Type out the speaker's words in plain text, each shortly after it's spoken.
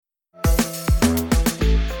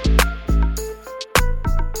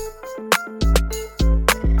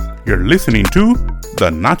You're listening to the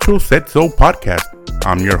Nacho Said So podcast.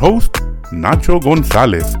 I'm your host, Nacho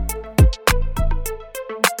Gonzalez.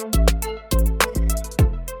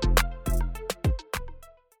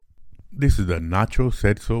 This is the Nacho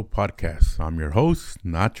Said So podcast. I'm your host,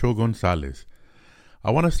 Nacho Gonzalez. I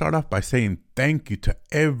want to start off by saying thank you to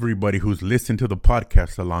everybody who's listened to the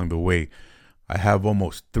podcast along the way. I have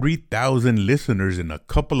almost 3,000 listeners in a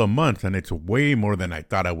couple of months, and it's way more than I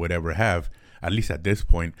thought I would ever have, at least at this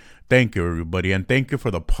point. Thank you, everybody, and thank you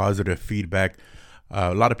for the positive feedback.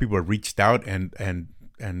 A lot of people have reached out and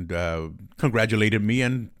congratulated me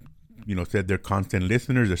and, said they're constant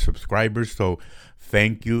listeners, they're subscribers. So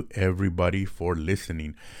thank you, everybody, for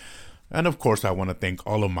listening. And of course, I want to thank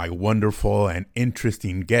all of my wonderful and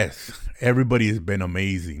interesting guests. Everybody has been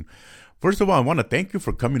amazing. First of all, I want to thank you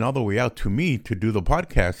for coming all the way out to me to do the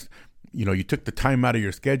podcast. You took the time out of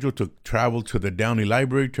your schedule to travel to the Downey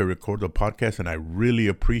Library to record the podcast, and I really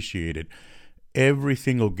appreciate it. Every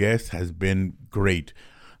single guest has been great.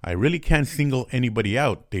 I really can't single anybody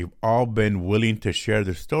out. They've all been willing to share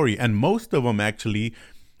their story, and most of them actually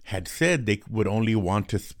had said they would only want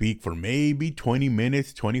to speak for maybe 20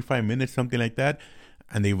 minutes, 25 minutes, something like that,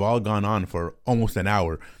 and they've all gone on for almost an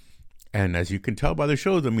hour. And as you can tell by the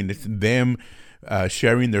shows, it's them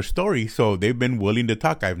sharing their story. So they've been willing to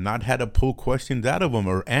talk. I've not had to pull questions out of them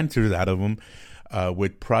or answers out of them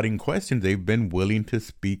with prodding questions. They've been willing to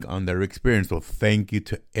speak on their experience. So thank you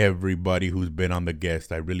to everybody who's been on the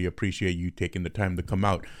guest. I really appreciate you taking the time to come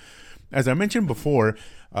out. As I mentioned before,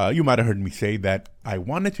 you might have heard me say that I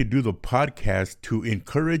wanted to do the podcast to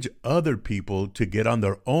encourage other people to get on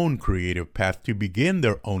their own creative path, to begin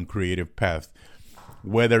their own creative path.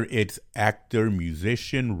 Whether it's actor,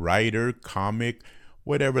 musician, writer, comic,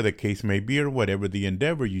 whatever the case may be, or whatever the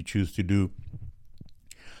endeavor you choose to do.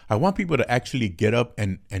 I want people to actually get up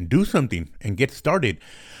and do something and get started.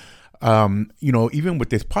 Even with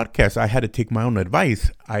this podcast, I had to take my own advice.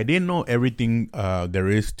 I didn't know everything there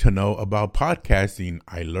is to know about podcasting.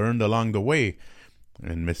 I learned along the way,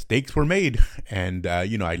 and mistakes were made. And,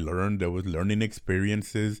 I learned, there was learning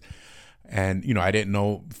experiences. And, I didn't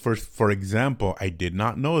know, for example, I did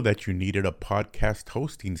not know that you needed a podcast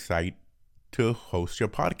hosting site to host your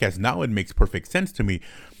podcast. Now it makes perfect sense to me.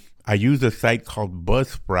 I use a site called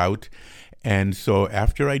Buzzsprout. And so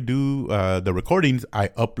after I do the recordings, I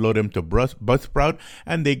upload them to Buzzsprout,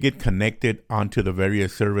 and they get connected onto the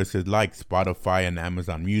various services like Spotify and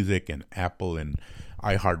Amazon Music and Apple and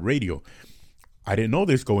iHeartRadio. I didn't know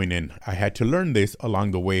this going in. I had to learn this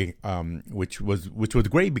along the way, which was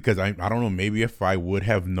great because I don't know, maybe if I would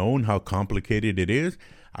have known how complicated it is,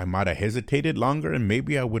 I might have hesitated longer and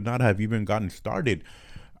maybe I would not have even gotten started.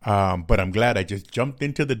 But I'm glad I just jumped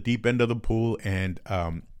into the deep end of the pool and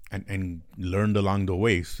learned along the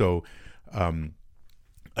way. So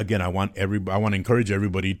again, I want to encourage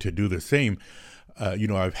everybody to do the same.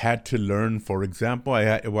 I've had to learn, for example,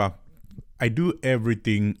 I do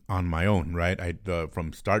everything on my own, right?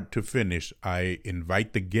 From start to finish. I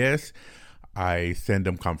invite the guests. I send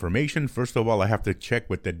them confirmation. First of all, I have to check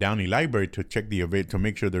with the Downey Library to check to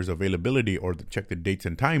make sure there's availability, or to check the dates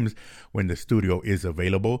and times when the studio is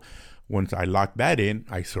available. Once I lock that in,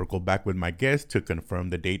 I circle back with my guests to confirm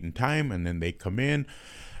the date and time, and then they come in.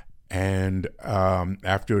 And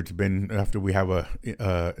after we have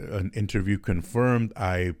an interview confirmed,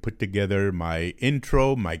 I put together my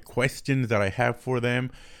intro, my questions that I have for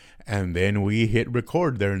them, and then we hit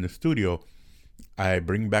record there in the studio. I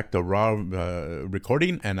bring back the raw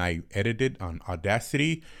recording and I edit it on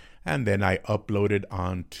Audacity, and then I upload it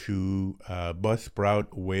onto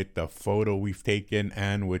Buzzsprout with the photo we've taken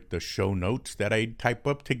and with the show notes that I type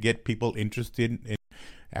up to get people interested in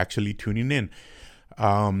actually tuning in.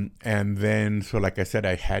 And then, so like I said,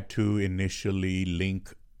 I had to initially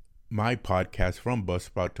link my podcast from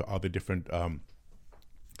Buzzsprout to all the different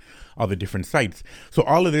sites. So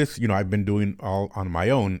all of this, I've been doing all on my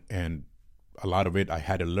own, and a lot of it I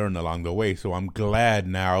had to learn along the way. So I'm glad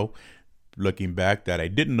now, looking back, that I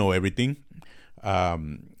didn't know everything,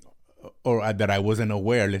 or that I wasn't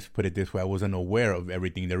aware. Let's put it this way. I wasn't aware of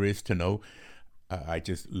everything there is to know. I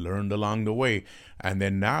just learned along the way. And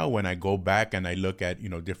then now when I go back and I look at,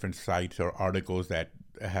 different sites or articles that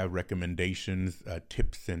have recommendations,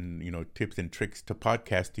 tips and tricks to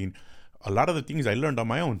podcasting, a lot of the things I learned on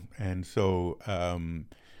my own. And so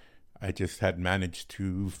I just had managed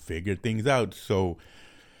to figure things out. So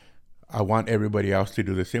I want everybody else to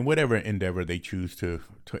do the same. Whatever endeavor they choose to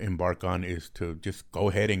embark on is to just go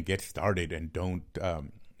ahead and get started, and don't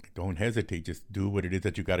hesitate. Just do what it is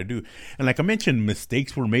that you got to do. And like I mentioned,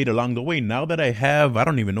 mistakes were made along the way. Now that I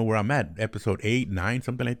don't even know where I'm at, episode 8, 9,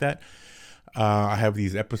 something like that. I have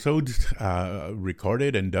these episodes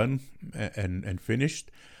recorded and done and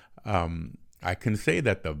finished. I can say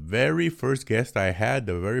that the very first guest I had,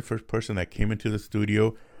 the very first person that came into the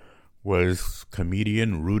studio was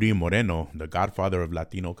comedian Rudy Moreno, the godfather of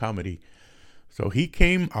Latino comedy. So he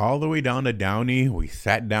came all the way down to Downey. We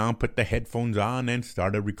sat down, put the headphones on, and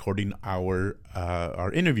started recording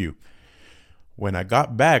our interview. When I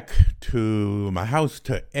got back to my house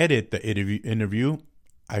to edit the interview,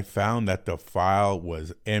 I found that the file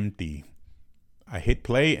was empty. I hit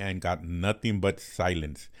play and got nothing but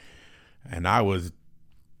silence. And I was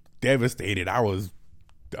devastated. I was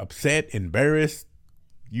upset, embarrassed,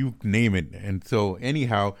 you name it. And so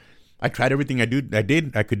anyhow, I tried everything I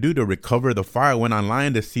could do to recover the file. Went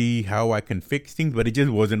online to see how I can fix things, but it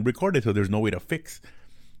just wasn't recorded. So there's no way to fix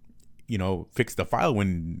the file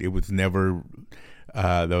when it was never,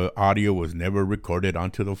 the audio was never recorded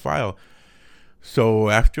onto the file. So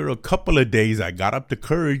after a couple of days, I got up the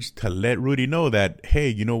courage to let Rudy know that, hey,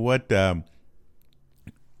 you know what?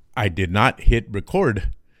 I did not hit record.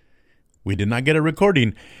 We did not get a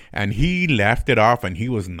recording. And he laughed it off, and he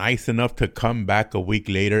was nice enough to come back a week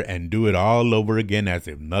later and do it all over again as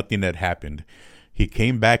if nothing had happened. He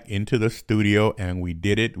came back into the studio and we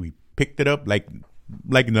did it. We picked it up like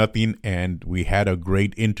nothing, and we had a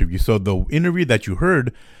great interview. So the interview that you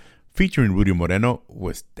heard featuring Rudy Moreno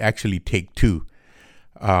was actually take 2.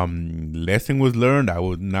 Lesson was learned.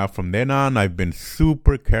 Now from then on, I've been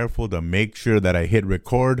super careful to make sure that I hit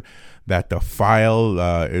record, that the file,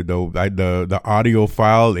 the audio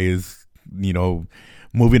file is,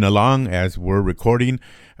 moving along as we're recording.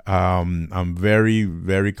 I'm very,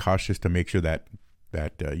 very cautious to make sure that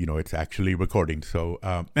it's actually recording. So,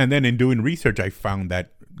 and then in doing research, I found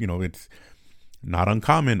that, it's not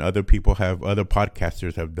uncommon. Other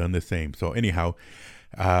podcasters have done the same. So anyhow,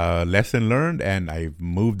 lesson learned, and I've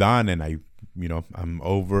moved on, and I'm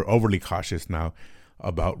overly cautious now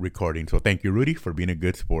about recording. So thank you, Rudy, for being a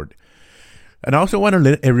good sport. And I also want to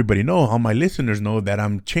let everybody know, all my listeners know, that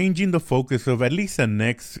I'm changing the focus of at least the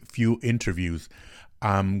next few interviews.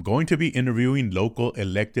 I'm going to be interviewing local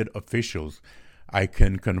elected officials. I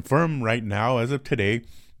can confirm right now, as of today,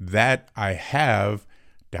 that I have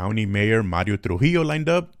Downey Mayor Mario Trujillo lined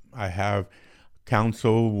up. I have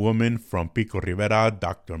Councilwoman from Pico Rivera,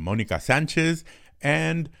 Dr. Monica Sanchez,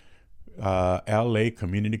 and LA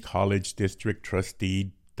Community College District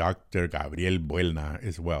Trustee, Dr. Gabriel Buelna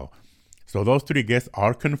as well. So those 3 guests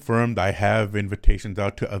are confirmed. I have invitations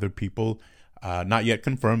out to other people, not yet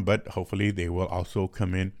confirmed, but hopefully they will also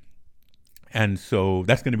come in. And so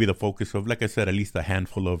that's going to be the focus of, like I said, at least a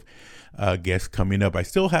handful of guests coming up. I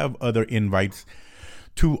still have other invites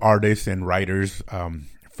to artists and writers,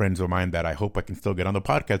 friends of mine that I hope I can still get on the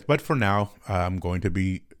podcast. But for now, I'm going to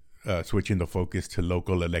be switching the focus to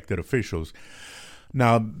local elected officials.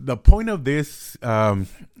 Now, the point of this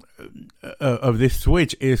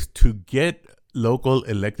switch is to get local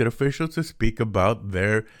elected officials to speak about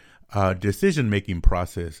their decision-making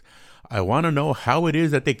process. I want to know how it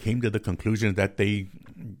is that they came to the conclusions that they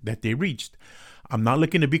reached. I'm not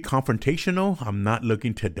looking to be confrontational. I'm not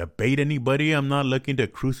looking to debate anybody. I'm not looking to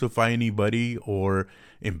crucify anybody or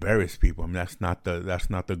embarrass people. I mean, that's not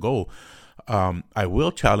the goal. I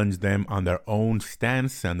will challenge them on their own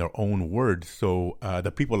stance and their own words. So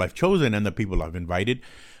the people I've chosen and the people I've invited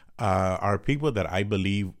are people that I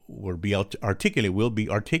believe will be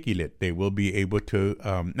articulate. They will be able to,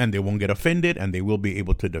 and they won't get offended, and they will be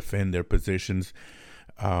able to defend their positions,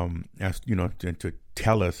 as to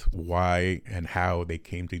tell us why and how they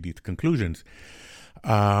came to these conclusions.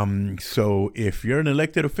 So if you're an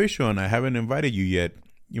elected official and I haven't invited you yet,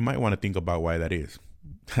 you might want to think about why that is.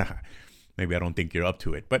 Maybe I don't think you're up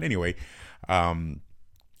to it, but anyway,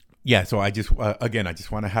 so I just want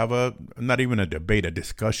to have not even a debate, a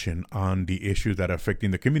discussion on the issues that are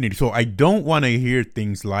affecting the community. So I don't want to hear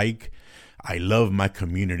things like, I love my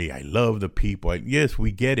community, I love the people. Yes,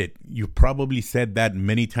 we get it. You probably said that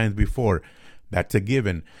many times before. That's a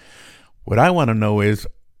given. What I want to know is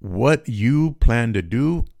what you plan to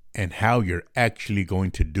do and how you're actually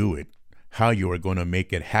going to do it. How you are going to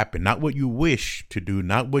make it happen. Not what you wish to do,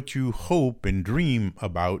 not what you hope and dream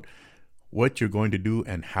about, what you're going to do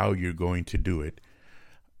and how you're going to do it.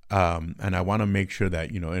 And I want to make sure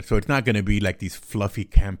that, and so it's not going to be like these fluffy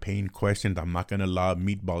campaign questions. I'm not going to lob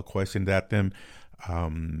meatball questions at them.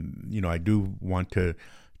 I do want to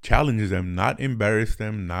challenge them, not embarrass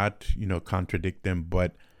them, not, contradict them,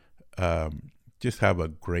 but just have a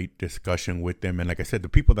great discussion with them. And like I said, the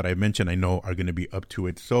people that I mentioned, I know are going to be up to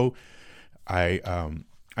it. So I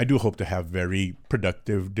do hope to have very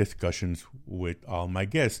productive discussions with all my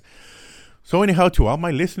guests. So anyhow, to all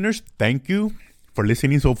my listeners, thank you for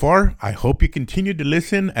listening so far. I hope you continue to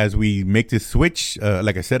listen as we make this switch.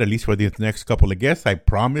 Like I said, at least for the next couple of guests, I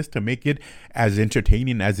promise to make it as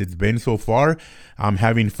entertaining as it's been so far. I'm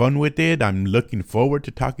having fun with it. I'm looking forward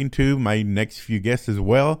to talking to my next few guests as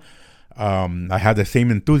well. I have the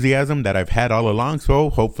same enthusiasm that I've had all along, so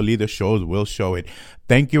hopefully the shows will show it.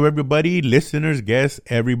 Thank you, everybody, listeners, guests,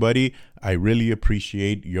 everybody. I really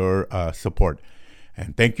appreciate your support.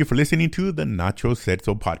 And thank you for listening to the Nacho Said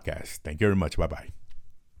So podcast. Thank you very much. Bye-bye.